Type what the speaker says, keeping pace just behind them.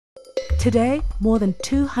Today, more than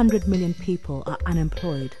 200 million people are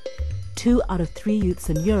unemployed. 2 out of 3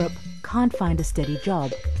 youths in Europe can't find a steady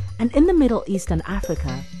job. And in the Middle East and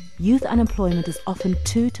Africa, youth unemployment is often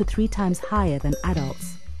 2 to 3 times higher than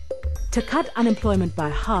adults. To cut unemployment by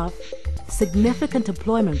half, significant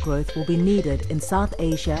employment growth will be needed in South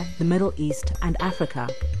Asia, the Middle East, and Africa.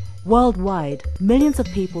 Worldwide, millions of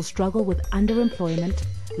people struggle with underemployment,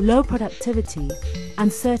 low productivity,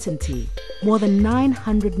 uncertainty. More than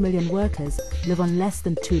 900 million workers live on less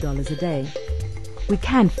than $2 a day. We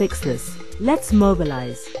can fix this. Let's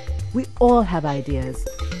mobilize. We all have ideas.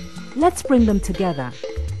 Let's bring them together,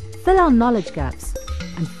 fill our knowledge gaps,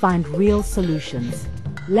 and find real solutions.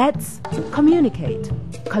 Let's communicate,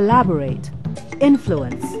 collaborate,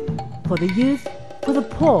 influence, for the youth, for the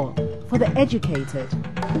poor, for the educated,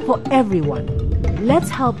 for everyone. Let's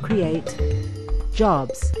help create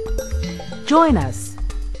jobs. Join us,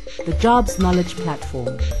 the Jobs Knowledge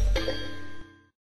Platform.